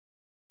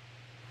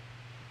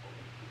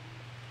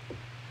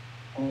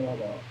don't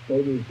know.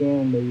 Maybe you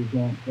can, maybe you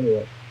can't.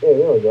 Anyway, hey,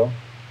 there we go.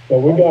 So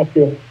we got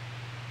you.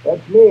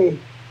 That's me.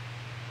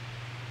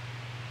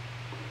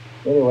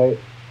 Anyway.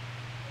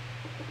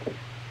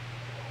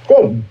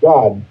 Good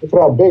God, look at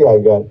how big I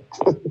got.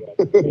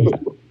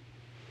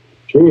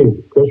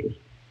 Gee, Christmas.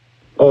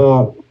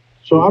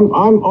 So I'm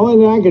only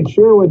thing I can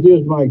share with you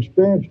is my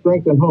experience,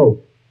 strength, and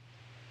hope.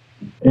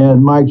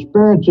 And my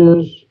experience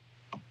is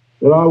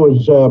that I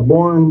was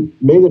born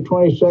May the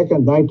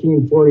 22nd,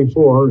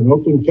 1944, in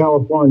Oakland,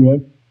 California.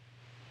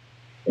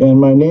 And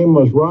my name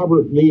was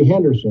Robert Lee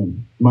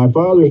Henderson. My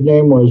father's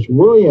name was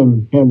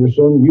William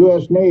Henderson,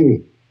 U.S.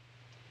 Navy.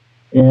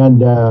 And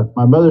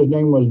my mother's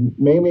name was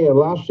Mamie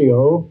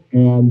Alacio.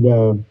 And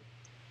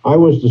I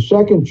was the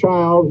second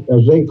child,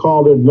 as they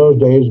called it in those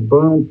days,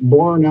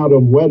 born out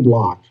of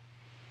wedlock.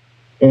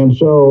 And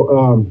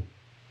so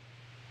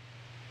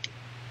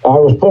I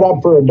was put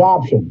up for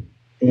adoption.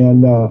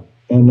 And a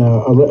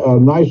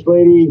nice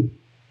lady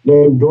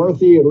named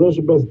Dorothy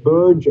Elizabeth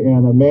Burge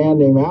and a man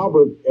named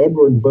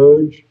Edwin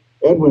Burge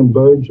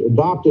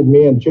adopted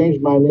me and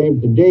changed my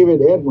name to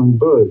David Edwin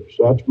Burge.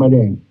 That's my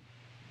name.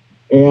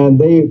 And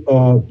they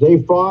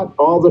fought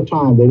all the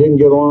time. They didn't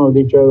get along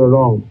with each other at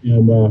all.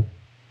 And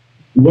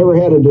never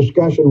had a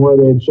discussion where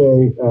they'd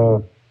say,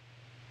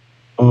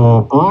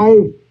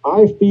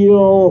 I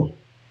feel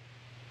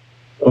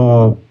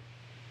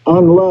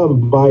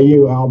unloved by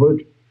you,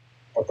 Albert.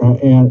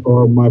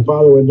 Or my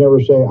father would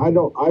never say, I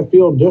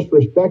feel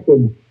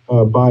disrespected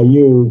by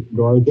you,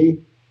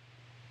 Dorothy.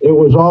 It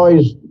was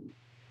always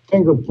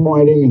finger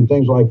pointing and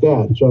things like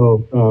that.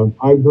 So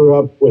I grew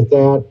up with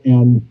that,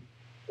 and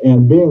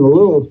being a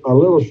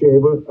little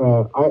shaver,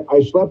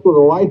 I slept with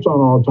the lights on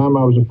all the time.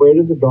 I was afraid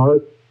of the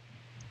dark,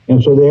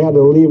 and so they had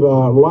to leave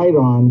a light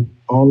on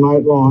all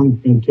night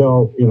long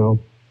until,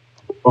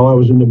 while I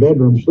was in the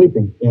bedroom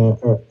sleeping.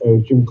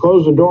 If you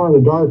close the door in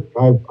the dark,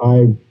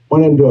 I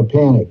went into a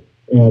panic.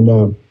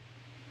 And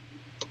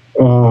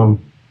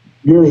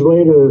years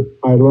later,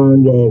 I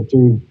learned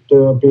through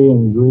therapy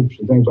and groups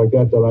and things like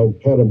that I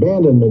had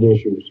abandonment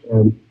issues.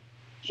 And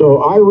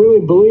so I really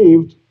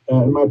believed,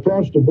 and my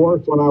parents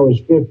divorced when I was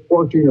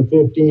 14 or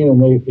 15,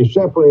 and they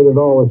separated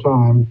all the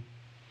time.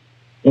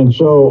 And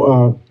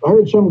so I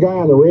heard some guy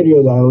on the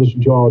radio that I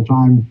listened to all the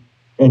time,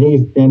 and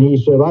he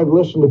said, I've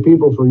listened to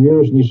people for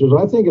years, and he says,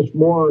 I think it's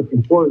more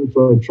important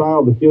for a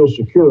child to feel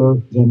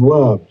secure than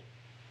loved.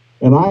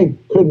 And I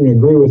couldn't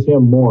agree with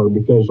him more,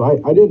 because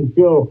I didn't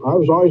feel, I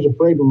was always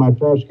afraid when my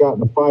parents got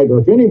in a fight, or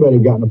if anybody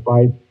got in a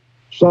fight,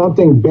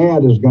 something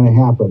bad is going to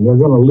happen. They're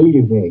going to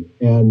leave me.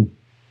 And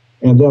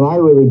then I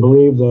really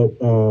believe that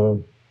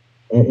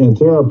in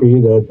therapy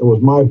that it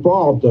was my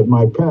fault that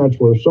my parents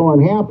were so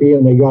unhappy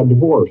and they got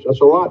divorced. That's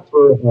a lot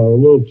for a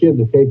little kid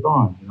to take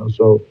on.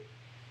 So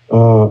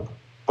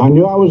I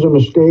knew I was a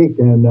mistake,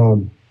 and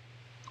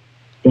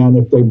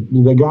if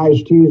the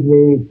guys teased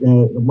me,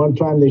 one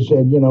time they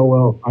said,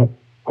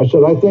 I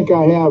said, I think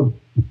I have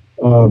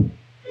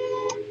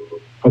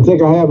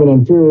an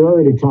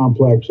inferiority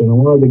complex. And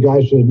one of the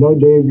guys said, no,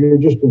 Dave, you're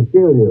just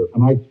inferior.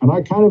 And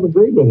I kind of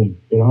agreed with him,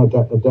 at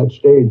that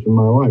stage in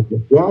my life.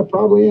 Yeah, I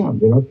probably am,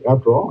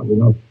 after all,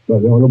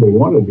 nobody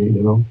wanted me,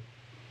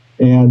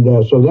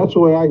 And so that's the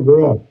way I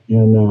grew up.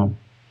 And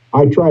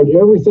I tried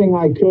everything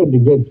I could to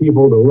get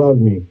people to love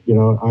me.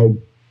 I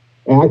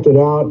acted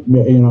out,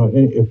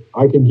 if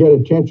I could get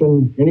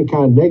attention, any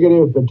kind of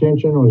negative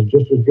attention was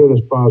just as good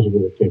as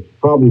positive attention.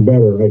 Probably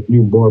better. I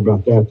knew more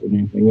about that than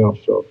anything else.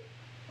 So,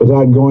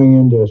 without going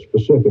into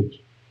specifics.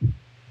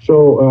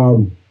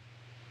 So,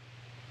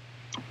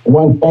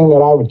 one thing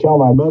that I would tell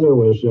my mother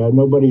was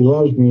nobody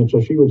loves me, and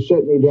so she would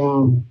sit me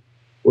down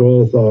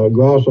with a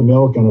glass of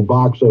milk and a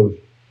box of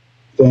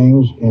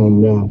things,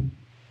 and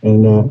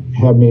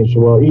have me say,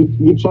 well,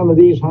 eat some of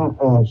these,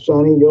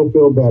 Sonny, you'll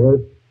feel better.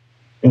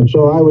 And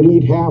so I would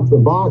eat half the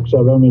box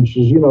of them, and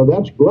she says,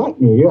 that's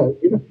gluttony. You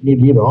don't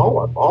need to eat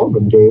all of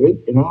them,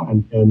 David. And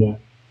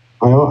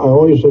I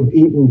always have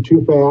eaten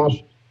too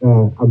fast.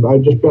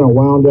 I've just been a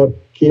wound-up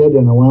kid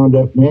and a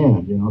wound-up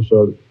man,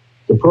 so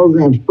the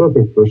program's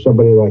perfect for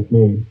somebody like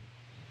me.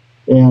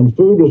 And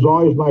food was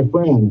always my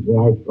friend.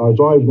 I was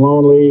always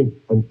lonely,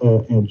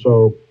 and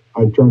so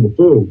I turned to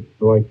food,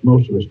 like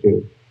most of us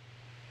do.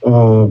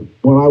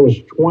 When I was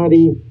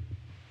 20,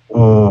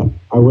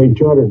 I weighed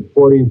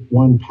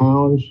 241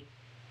 pounds,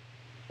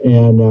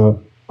 and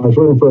I was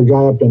working for a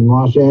guy up in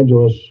Los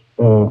Angeles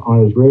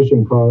on his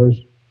racing cars.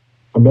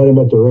 I met him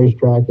at the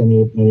racetrack, and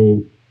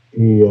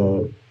he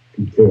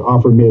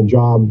offered me a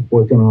job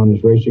working on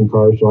his racing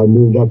cars. So I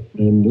moved up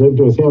and lived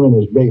with him in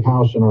his big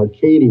house in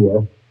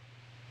Arcadia,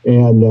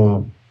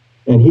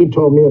 and he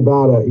told me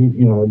about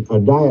a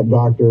diet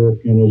doctor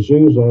in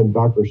Azusa,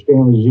 Dr.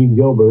 Stanley Z.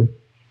 Gilbert,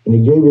 and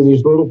he gave you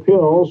these little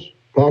pills,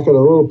 packet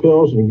of little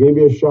pills, and he gave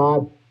you a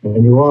shot,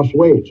 and you lost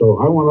weight. So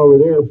I went over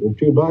there for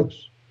 $2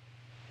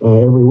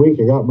 every week.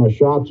 I got my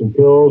shots and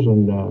pills,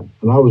 and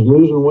I was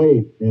losing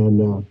weight.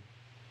 And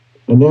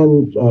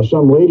then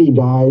some lady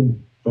died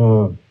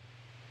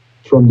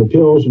from the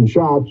pills and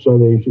shots. So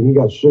he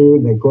got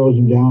sued and they closed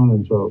him down.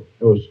 And so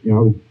it was, I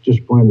was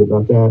disappointed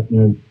about that. And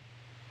then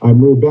I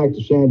moved back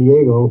to San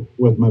Diego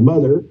with my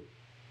mother.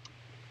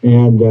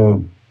 And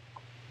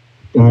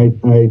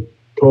I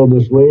told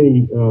this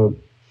lady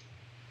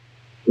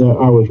that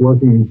I was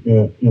working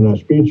in a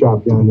speed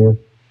shop down here.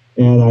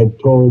 And I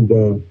told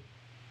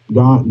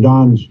Don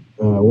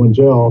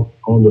Wenzel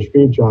owned the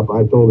speed shop.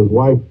 I told his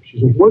wife, she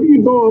says, "Where do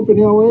you go up in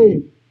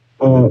L.A.?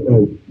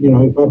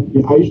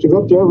 I used to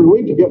go up there every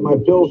week to get my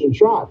pills and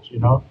shots,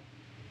 And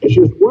she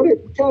says, what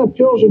kind of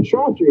pills and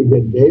shots are you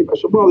getting, Dave?" I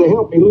said, "Well, they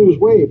help me lose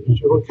weight." And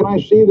she said, "Well, can I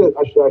see that?"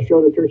 I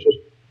showed it to her. She says,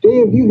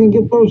 "Dave, you can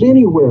get those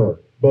anywhere."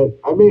 But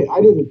I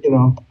didn't,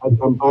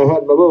 I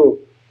had my little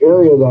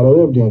area that I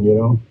lived in,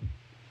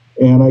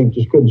 and I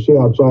just couldn't see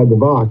outside the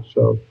box.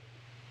 So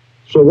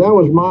that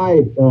was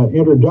my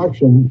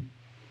introduction.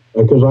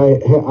 Because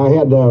I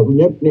had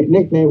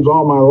nicknames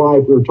all my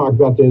life. We were talking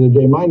about the other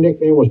day. My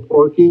nickname was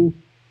Porky,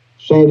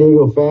 San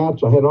Diego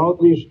Fats. I had all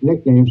these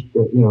nicknames,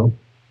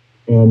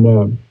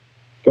 and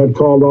got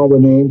called all the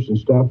names and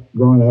stuff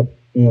growing up.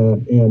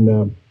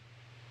 And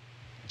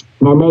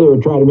my mother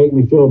would try to make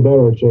me feel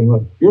better, saying,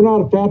 "Look, you're not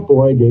a fat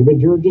boy,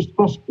 David. You're just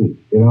husky,"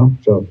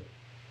 So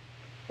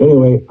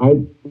anyway,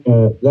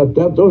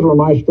 those were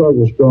my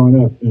struggles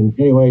growing up. And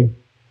anyway,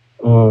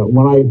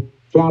 when I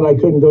found I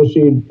couldn't go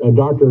see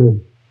Dr.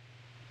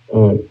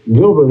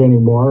 Gilbert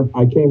anymore,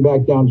 I came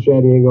back down to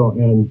San Diego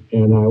and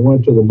I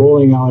went to the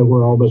bowling alley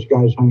where all those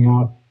guys hung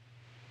out,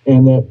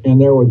 and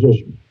there was this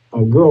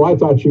a girl. I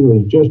thought she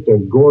was just a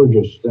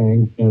gorgeous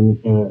thing, and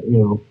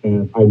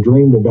I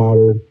dreamed about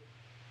her.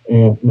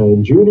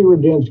 And Judy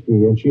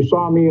Rudinsky, and she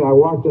saw me. I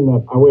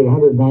weighed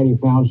 190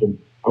 pounds, and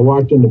I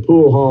walked in the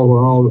pool hall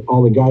where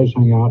all the guys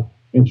hung out,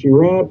 and she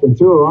ran up and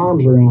threw her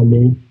arms around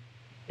me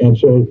and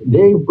said,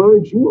 "Dave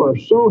Burge, you are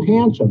so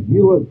handsome.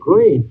 You look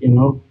great,"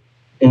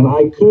 And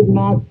I could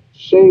not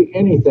say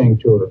anything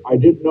to her. I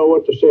didn't know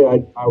what to say.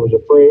 I was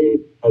afraid.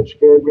 It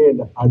scared me,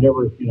 and I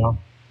never,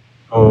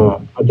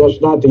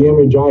 that's not the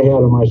image I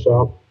had of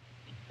myself.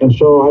 And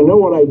so I know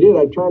what I did.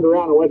 I turned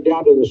around and went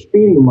down to the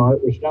Speedy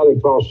Mart, which now they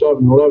call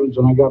 7-Elevens,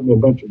 and I got me a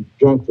bunch of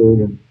junk food,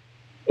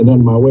 and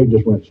then my weight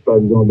just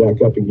started going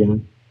back up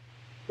again.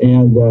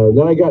 And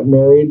then I got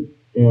married,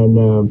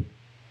 and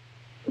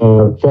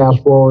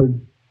fast forward.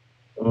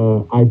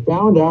 I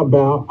found out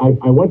about,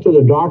 I went to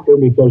the doctor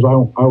because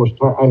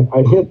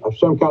I hit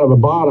some kind of a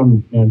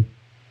bottom, and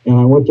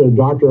I went to the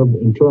doctor of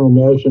internal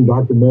medicine,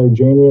 Dr. Mary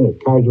Janian at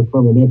Kaiser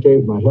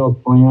Permanente, my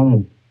health plan,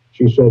 and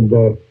she said,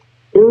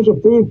 "Here's a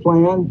food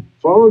plan,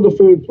 follow the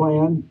food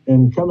plan,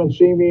 and come and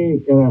see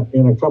me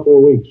in a couple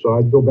of weeks." So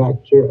I'd go back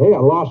and say, "Hey, I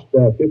lost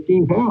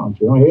 15 pounds,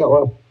 hey, I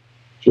lost,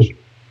 just,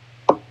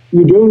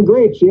 you're doing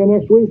great, see you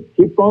next week,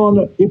 keep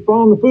following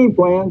the food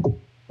plan."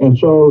 And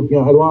so,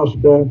 I lost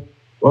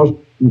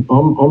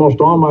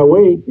almost all my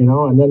weight, and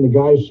then the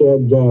guy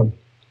said,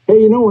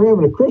 "Hey, we're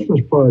having a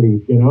Christmas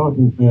party, and,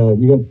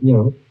 you're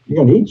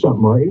going to eat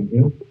something, are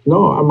you?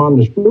 "No, I'm on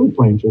this food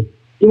plan." Says,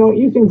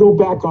 "You can go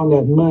back on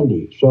that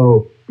Monday."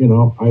 So,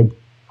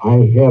 I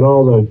had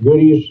all the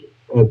goodies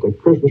at the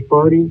Christmas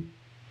party,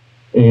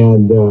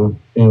 and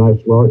I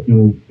thought,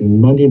 and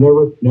Monday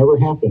never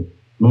happened.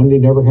 Monday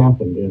never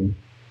happened. And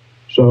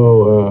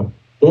so,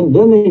 then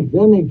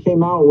they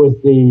came out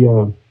with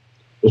the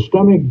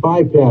stomach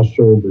bypass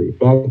surgery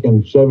back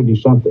in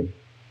 70-something.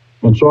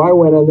 And so I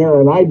went in there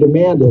and I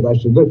demanded, I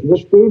said, "Look,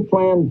 this food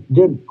plan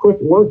did quit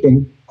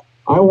working.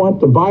 I want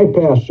the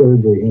bypass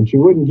surgery." And she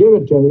wouldn't give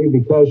it to me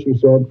because she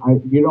said,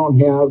 "You don't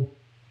have,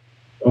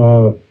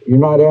 you're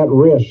not at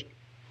risk.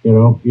 You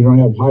don't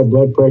have high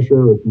blood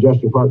pressure or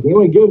congestive heart. We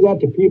only give that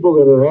to people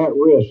that are at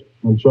risk."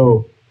 And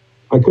so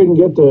I couldn't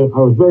get I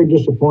was very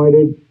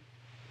disappointed.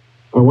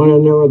 I went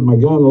in there with my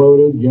gun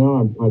loaded,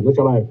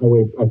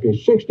 I pay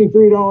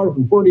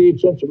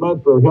 $63.48 a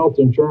month for health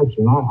insurance,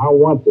 and I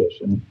want this.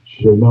 And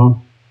she said, "No."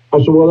 I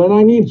said, "Well, then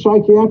I need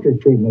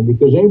psychiatric treatment,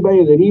 because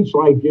anybody that eats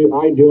like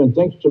I do and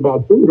thinks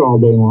about food all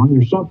day long,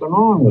 there's something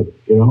wrong with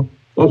it,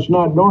 That's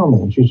not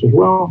normal." And she says,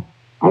 "Well,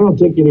 I don't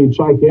think you need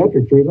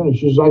psychiatric treatment." And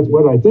she's like,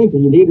 "What I think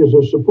you need is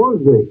a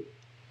support group."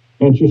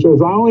 And she says,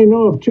 "I only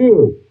know of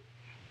two,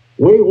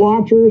 Weight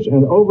Watchers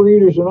and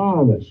Overeaters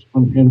Anonymous.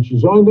 And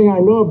she's the only thing I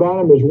know about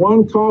them is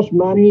one costs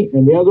money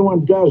and the other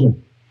one doesn't.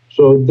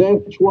 So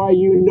that's why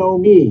you know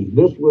me.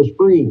 This was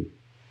free."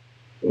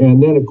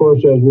 And then, of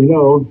course, as we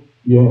know,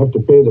 you have to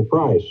pay the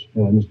price.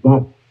 And it's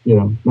not,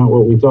 not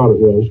what we thought it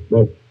was.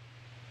 But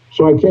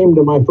so I came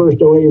to my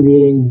first OA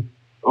meeting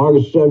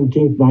August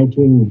 17th,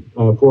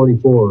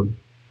 1944.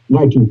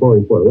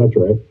 1944, that's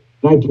right.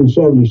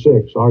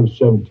 1976, August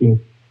 17th.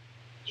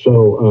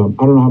 So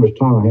I don't know how much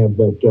time I have,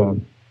 but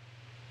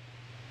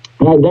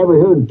I'd never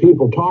heard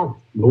people talk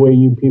the way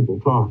you people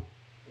talk.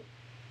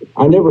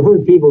 I never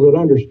heard people that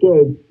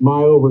understood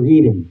my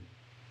overeating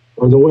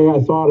or the way I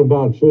thought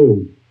about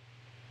food.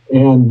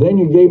 And then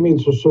you gave me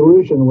the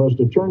solution was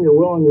to turn your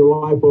will and your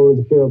life over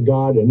to the care of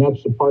God. And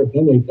that's the part,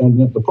 and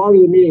the part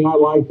of the meeting I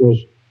liked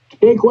was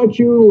take what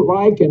you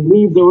like and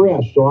leave the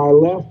rest. So I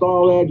left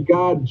all that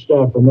God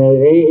stuff and that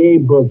AA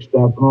book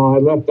stuff and all. I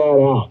left that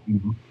out, you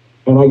know.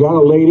 And I got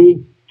a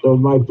lady that was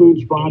my food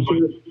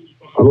sponsor.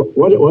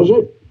 What was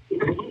it?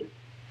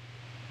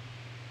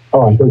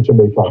 Oh, I heard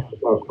somebody talk. I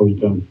thought I was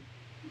done.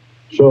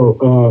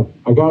 So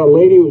I got a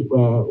lady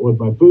was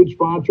my food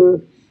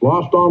sponsor.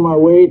 Lost all my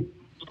weight.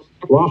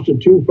 Lost it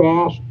too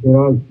fast. You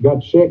know,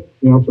 got sick.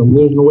 You know, from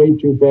losing weight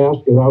too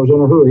fast because I was in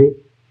a hurry.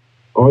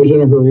 Always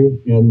in a hurry.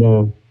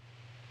 And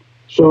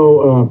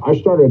so I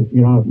started.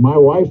 You know, my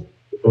wife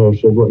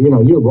said, "Well, you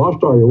know, you've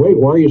lost all your weight.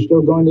 Why are you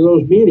still going to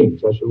those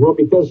meetings?" I said, "Well,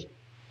 because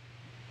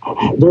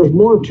there's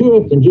more to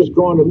it than just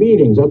going to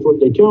meetings. That's what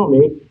they tell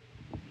me."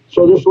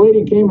 So this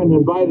lady came and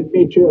invited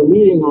me to a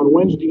meeting on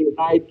Wednesday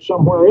night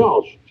somewhere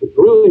else. It's a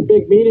really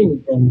big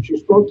meeting, and she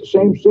smoked the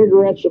same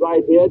cigarettes that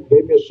I did,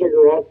 gave me a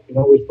cigarette. You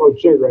know, we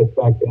smoked cigarettes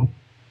back then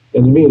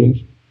in the meetings.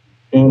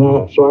 And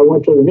so I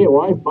went to the meeting.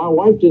 My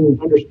wife didn't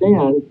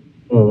understand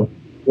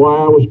why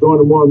I was going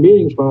to more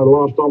meetings when I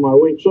lost all my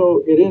weight.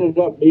 So it ended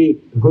up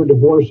her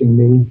divorcing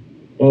me.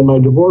 And my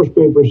divorce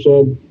paper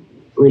said,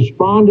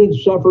 respondent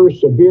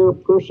suffers severe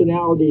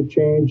personality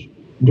change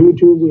due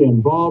to the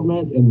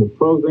involvement in the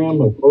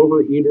program of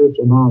Overeaters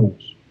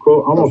Anonymous.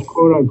 Quote, almost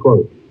quote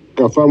unquote.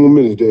 Got 5 more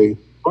minutes, Dave.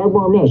 5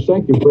 more minutes.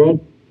 Thank you, Fred.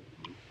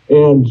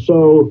 And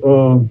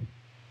so,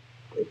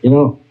 you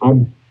know,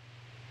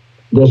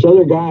 this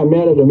other guy I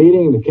met at a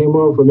meeting that came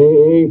over from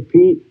AA,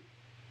 Pete,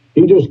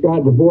 he just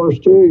got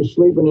divorced too. He's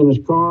sleeping in his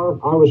car.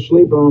 I was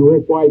sleeping on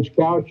Rick White's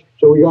couch.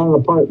 So we got an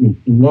apartment.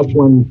 And that's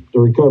when the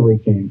recovery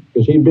came,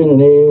 because he'd been in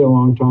AA a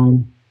long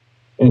time.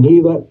 And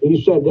he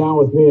sat down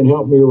with me and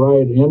helped me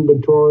write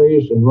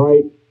inventories and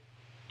write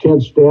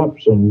 10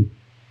 steps. And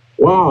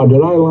wow,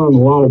 did I learn a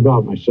lot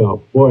about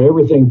myself. Boy,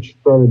 everything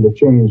started to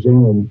change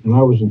then. And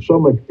I was in so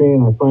much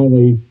pain, I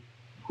finally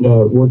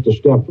worked the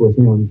steps with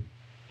him.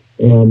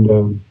 And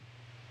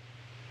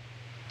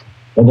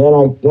then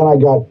I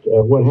got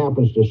what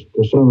happens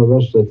to some of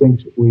us that think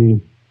we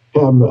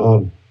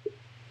have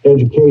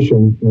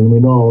education and we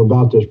know all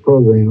about this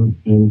program.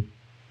 And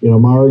you know,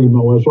 my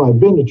argument was, well, I've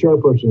been the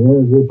chairperson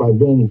of the intergroup. I've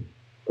been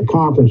a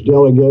conference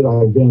delegate.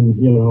 I've been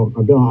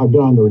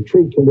on the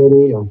retreat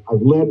committee.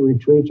 I've led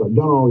retreats. I've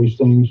done all these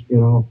things, you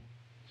know.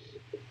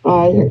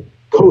 I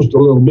coast a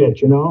little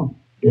bit, you know,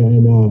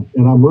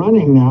 and I'm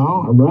running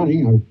now. I'm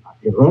running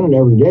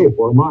every day,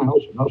 4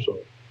 miles, you know, so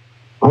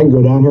I can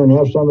go down here and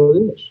have some of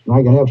this, and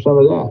I can have some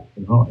of that,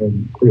 you know,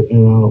 and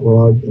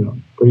you know,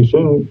 pretty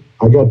soon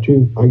I got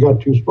too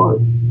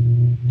smart.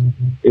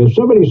 If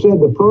somebody said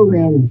the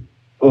program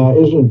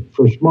isn't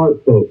for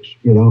smart folks,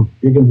 you know.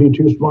 You can be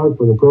too smart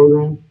for the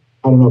program.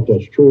 I don't know if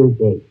that's true,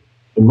 but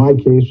in my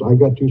case, I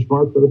got too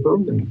smart for the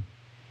program.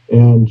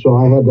 And so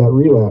I had that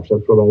relapse.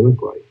 That's what I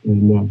looked like.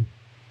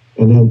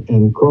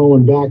 And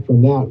crawling back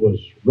from that was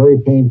very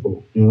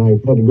painful. And I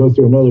had to go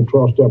through another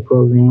 12-step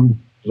program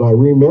because I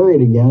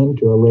remarried again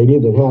to a lady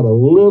that had a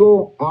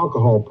little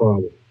alcohol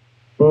problem.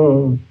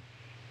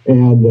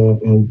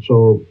 And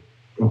so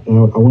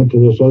I went to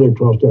this other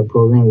 12-step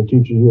program that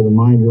teaches you to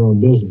mind your own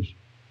business.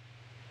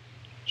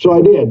 So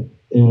I did,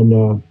 and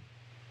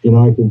you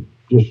know, I could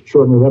just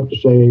shorten it up to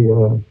say,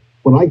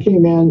 when I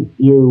came in,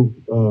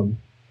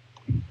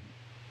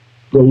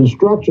 the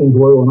instructions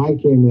were when I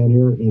came in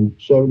here in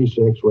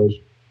 '76 was,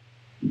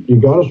 you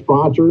got a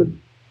sponsor,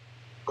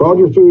 called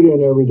your food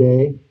in every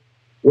day,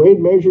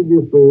 weighed, measured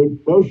your food,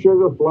 no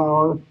sugar,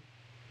 flour,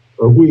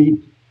 or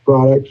wheat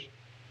products,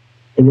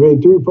 and you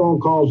made 3 phone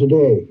calls a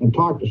day and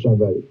talked to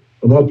somebody,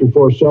 and that's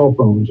before cell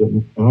phones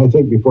and I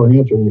think before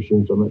answering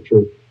machines. I'm not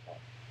sure.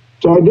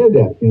 So I did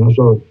that, you know,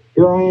 so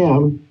here I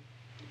am,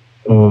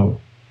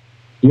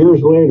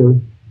 years later,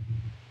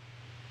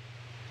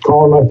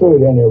 calling my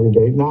food in every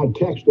day. Now I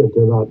text it to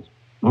about,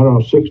 I don't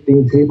know,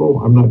 16 people,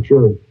 I'm not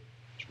sure.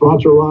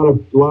 Sponsor a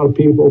lot of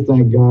people,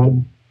 thank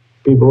God.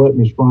 People let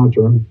me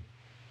sponsor them.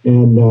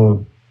 And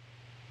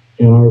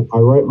I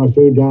write my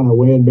food down, I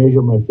weigh and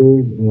measure my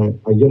food, and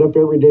I get up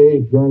every day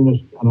during this,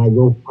 and I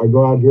go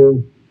out here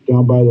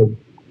down by the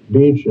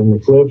beach and the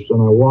cliffs,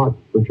 and I walk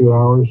for 2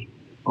 hours,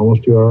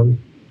 almost 2 hours.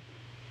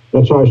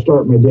 That's how I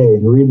start my day.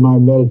 And read my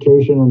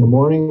meditation in the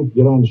morning,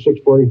 get on the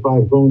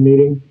 6:45 phone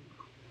meeting,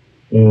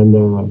 and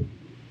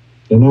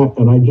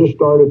I just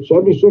started,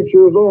 76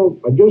 years old,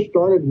 I just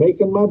started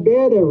making my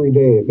bed every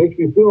day. It makes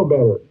me feel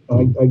better.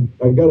 I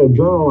got a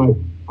journal,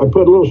 I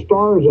put little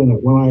stars in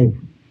it. When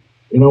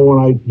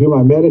I do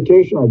my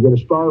meditation, I get a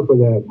star for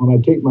that. When I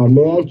take my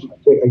meds,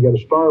 I get a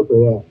star for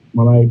that.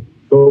 When I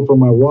go for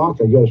my walk,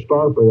 I get a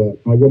star for that.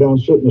 When I go down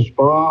and sit in the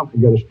spa, I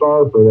get a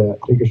star for that.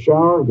 Take a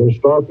shower, I get a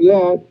star for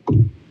that.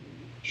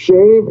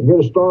 Shave, I get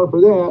a star for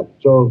that.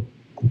 So,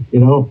 you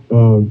know,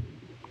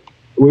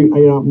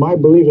 my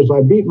belief is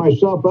I beat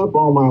myself up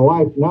all my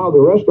life. Now the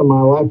rest of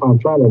my life, I'm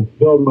trying to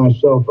build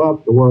myself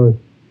up to where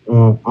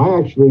I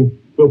actually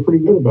feel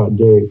pretty good about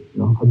Dave. You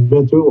know, I've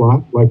been through a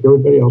lot, like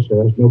everybody else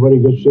has. Nobody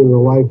gets through their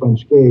life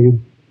unscathed.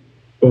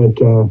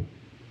 But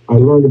I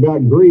learned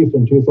about grief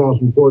in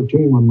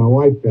 2014 when my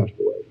wife passed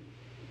away.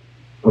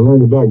 I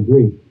learned about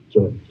grief.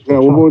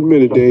 Now, one more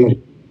minute,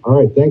 Dave. All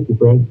right, thank you,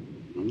 Fred.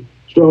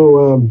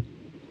 So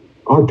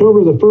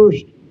October the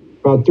 1st,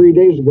 about 3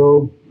 days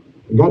ago,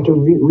 I got to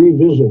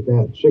revisit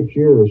that 6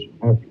 years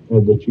after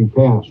that she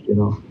passed, you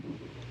know.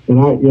 And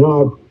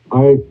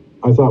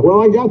I thought,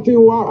 well, I got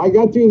through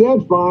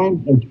that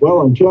fine. And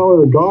well, until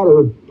her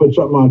daughter put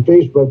something on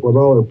Facebook with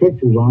all her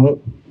pictures on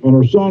it, and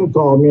her son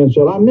called me and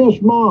said, I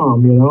miss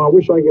Mom, you know, I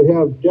wish I could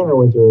have dinner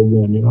with her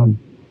again, you know.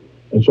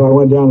 And so I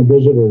went down and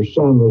visited her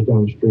son was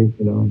down the street,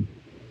 you know,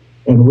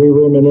 and we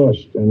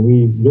reminisced and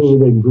we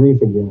visited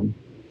grief again.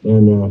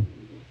 And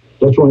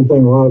that's one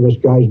thing a lot of us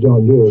guys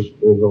don't do is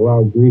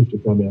allow grief to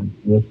come in,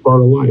 and it's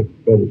part of life.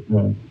 But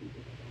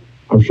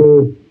I'm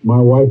sure my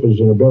wife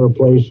is in a better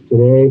place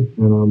today,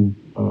 and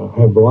I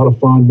have a lot of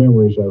fond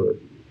memories of her.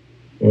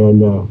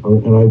 And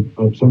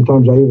I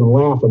sometimes I even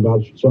laugh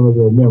about some of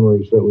the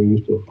memories that we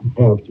used to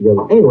have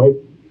together. Anyway,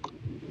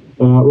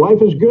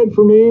 life is good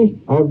for me.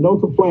 I have no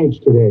complaints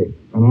today,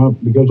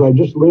 because I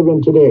just live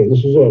in today.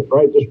 This is it,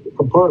 right? This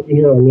compartment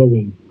here I live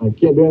in. I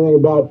can't do anything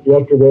about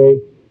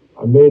yesterday.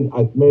 I've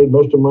made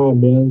most of my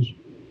amends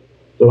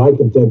that I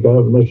can think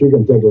of, unless you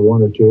can think of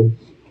one or two.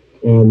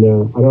 And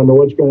I don't know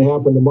what's going to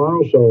happen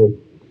tomorrow, so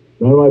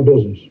none of my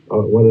business.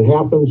 When it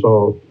happens,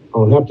 I'll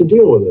have to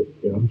deal with it.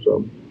 You know.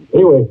 So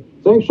anyway,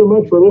 thanks so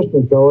much for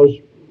listening, fellas.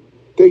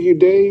 Thank you,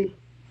 Dave.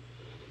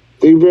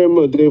 Thank you very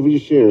much, Dave, for your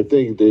sharing.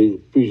 Thank you, Dave.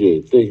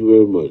 Appreciate it. Thank you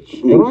very much.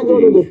 And I go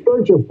to the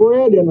Church of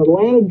Fred in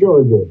Atlanta,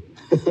 Georgia.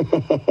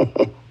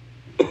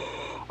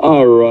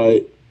 All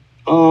right.